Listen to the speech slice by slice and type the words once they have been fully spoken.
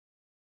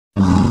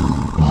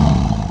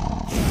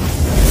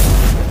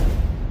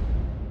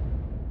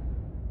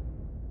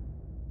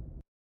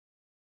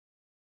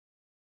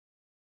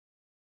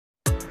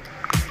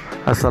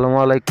আসসালামু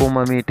আলাইকুম,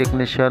 আমি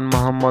টেকনিশিয়ান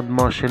মোহাম্মদ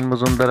মহসিন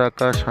মজুমদার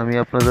আকাশ। আমি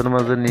আপনাদের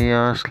মাঝে নিয়ে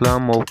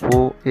আসলাম Oppo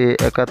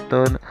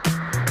A71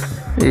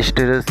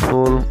 স্টোরেজ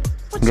ফুল।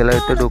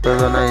 গ্যালারিতে ঢোকা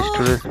যায় না,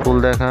 স্টোরেজ ফুল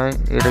দেখায়।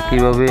 এটা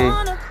কিভাবে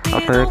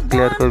আপনারা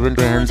ক্লিয়ার করবেন,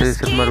 হ্যান্ড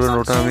রিসেট মারবেন,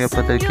 ওটা আমি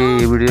আপনাদেরকে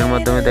এই ভিডিওর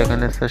মাধ্যমে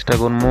দেখানোর চেষ্টা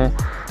করবো।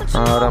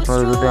 আর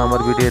আপনারা যদি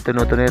আমার ভিডিওতে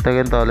নতুন হয়ে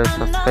থাকেন তাহলে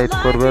সাবস্ক্রাইব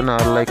করবেন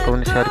আর লাইক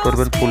কমেন্ট শেয়ার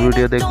করবেন, ফুল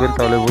ভিডিও দেখবেন,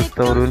 তাহলে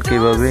বুঝতে পারবেন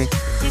কীভাবে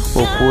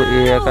Oppo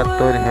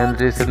A71 হ্যান্ড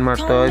রিসেট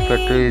মারতে হয়,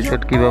 ফ্যাক্টরি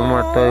রিসেট কীভাবে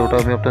মারতে হয়, ওটা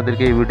আমি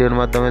আপনাদেরকে এই ভিডিওর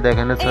মাধ্যমে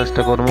দেখানোর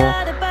চেষ্টা করবো।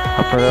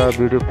 আপনারা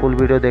ফুল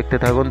ভিডিও দেখতে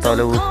থাকুন,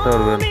 তাহলে বুঝতে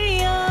পারবেন।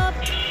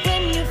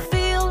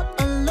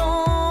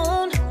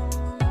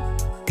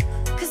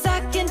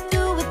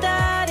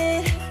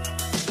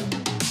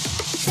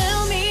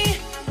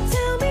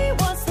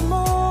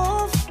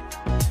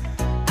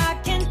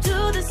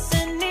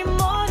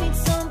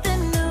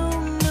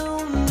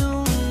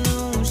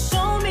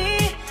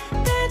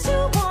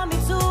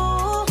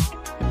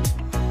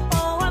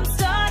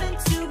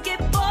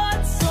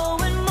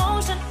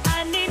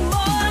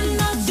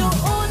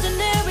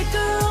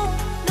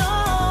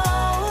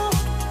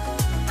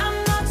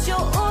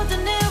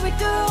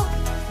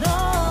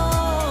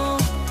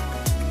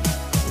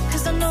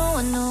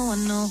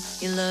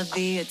 You love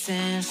the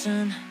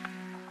attention,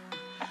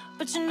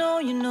 but you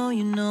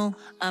know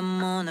I'm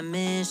on a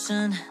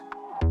mission.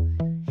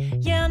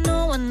 Yeah, I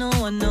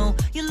know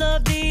you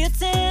love the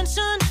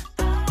attention,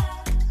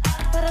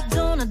 but I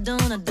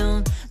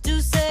don't do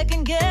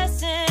second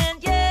guessing.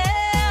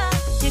 Yeah,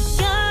 you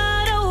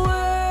gotta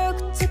work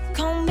to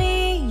call me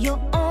your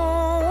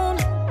own.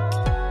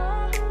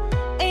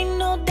 Ain't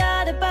no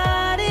doubt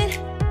about it.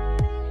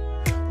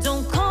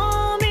 Don't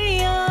call me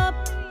up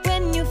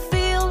when you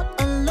feel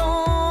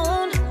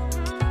alone,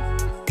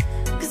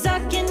 'cause I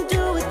can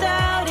do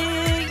without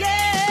it.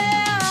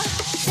 Yeah,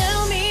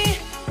 tell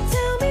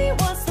me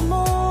what's the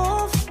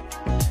move.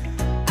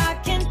 I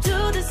can't do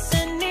this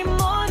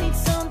anymore, need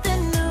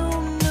something new.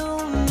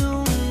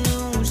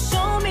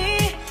 Show me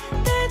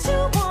that you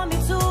want me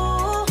to.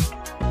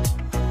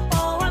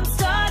 Oh, I'm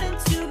starting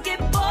to get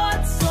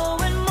bored, slow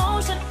in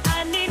motion, I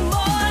need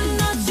more.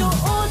 Not your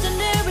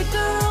ordinary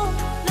girl,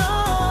 no.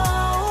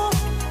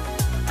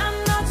 I'm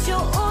not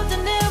your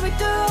ordinary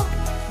girl,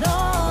 no.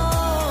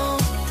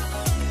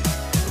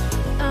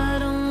 I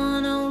don't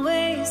wanna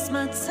waste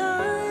my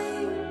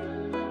time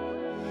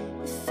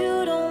if you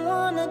don't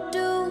wanna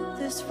do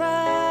this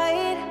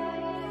right.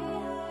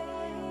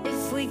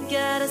 If we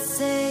gotta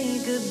say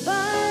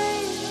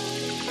goodbye,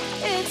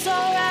 it's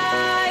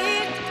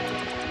alright.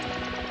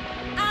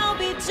 I'll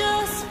be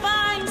just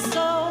fine.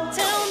 So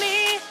tell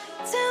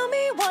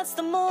me what's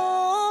the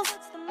move.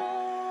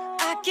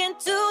 I can't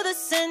do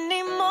this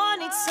anymore,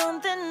 need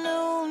something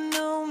new.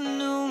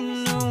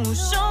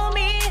 Show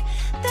me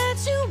that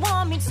you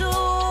want me to.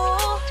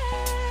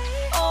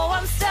 Oh,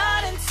 I'm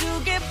starting to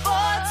get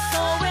bored,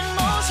 so in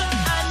motion,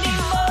 I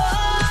need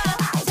more.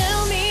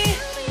 Tell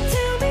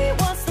me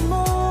what's the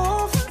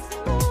move.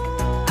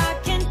 I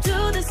can't do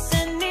this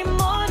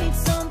anymore, need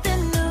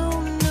something new.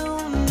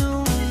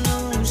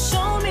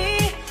 Show me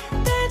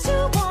that you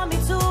want me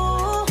to.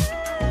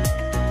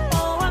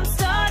 Oh, I'm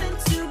starting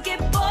to get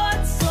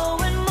bored, slow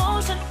in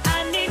motion, I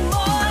need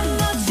more.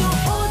 Not your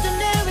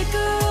ordinary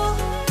girl,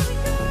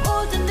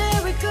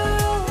 ordinary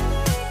girl,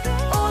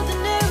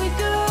 ordinary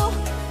girl,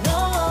 no.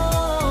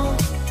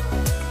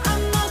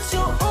 I'm not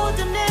your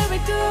ordinary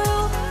girl,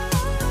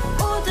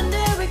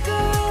 ordinary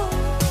girl,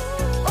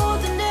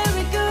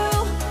 ordinary girl,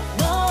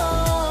 no.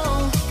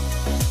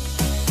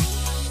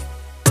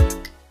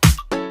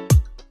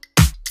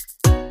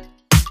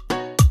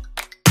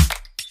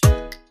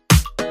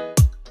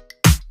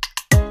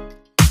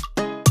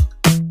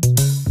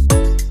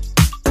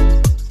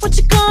 What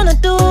you gonna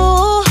do?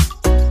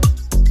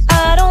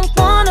 I don't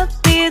wanna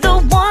be the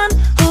one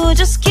who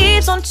just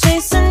keeps on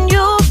chasing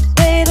you,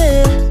 baby.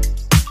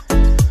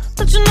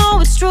 But you know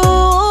it's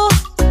true,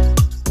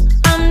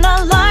 I'm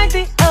not like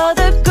the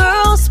other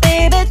girls,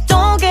 baby.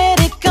 Don't get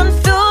it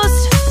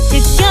confused.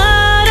 You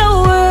gotta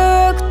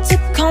work to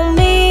call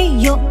me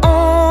your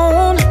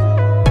own.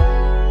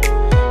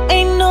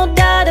 Ain't no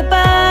doubt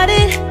about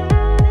it.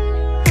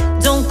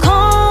 Don't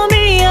call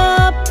me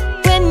up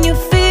when you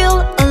feel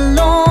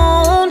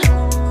alone,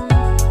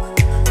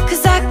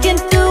 'cause I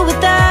can't do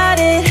without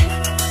it.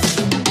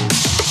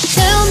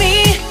 Tell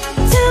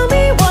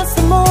me what's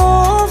the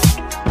move.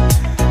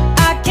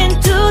 I can't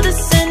do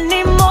this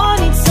anymore,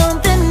 need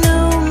something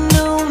new.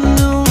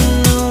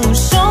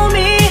 Show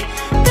me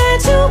that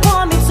you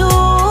want me to.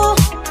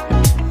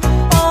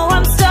 Oh,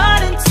 I'm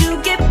starting to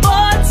get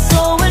bored,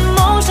 slow in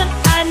motion,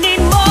 I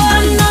need more.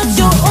 Not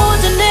your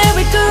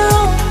ordinary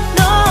girl,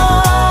 no.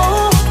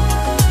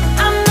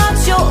 I'm not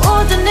your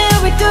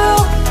ordinary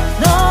girl,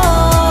 no.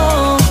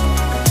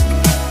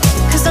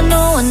 'Cause I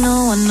know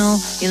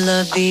you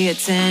love the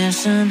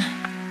attention,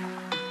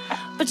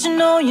 but you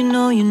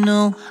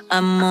know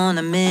I'm on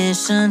a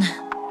mission.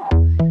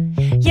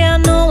 Yeah, I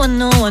know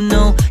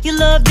you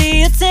love the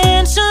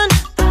attention,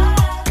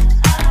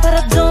 but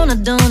I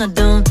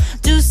don't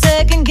do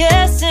second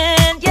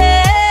guessing.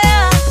 Yeah.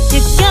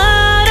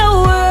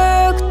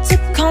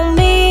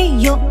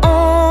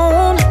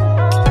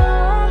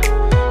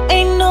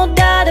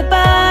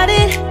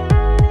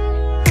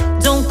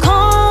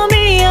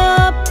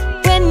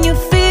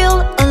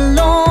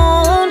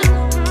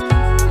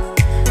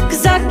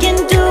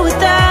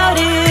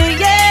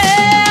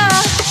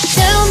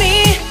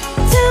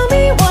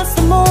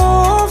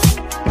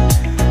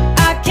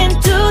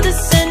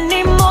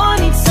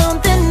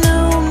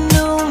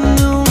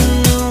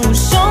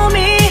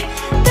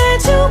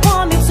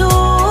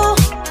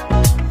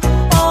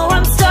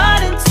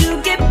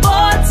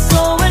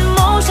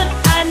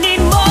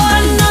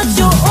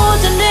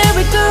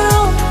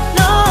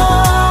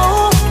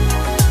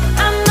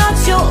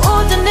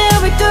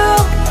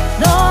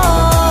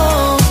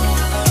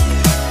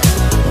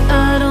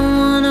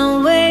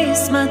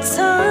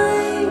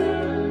 mind.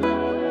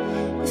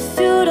 If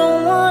you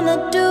don't wanna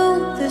do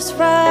this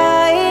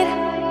right,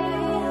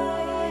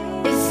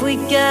 if we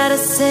gotta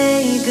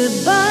say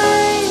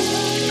goodbye,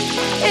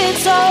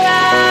 it's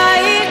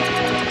alright.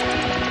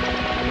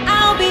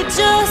 I'll be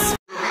just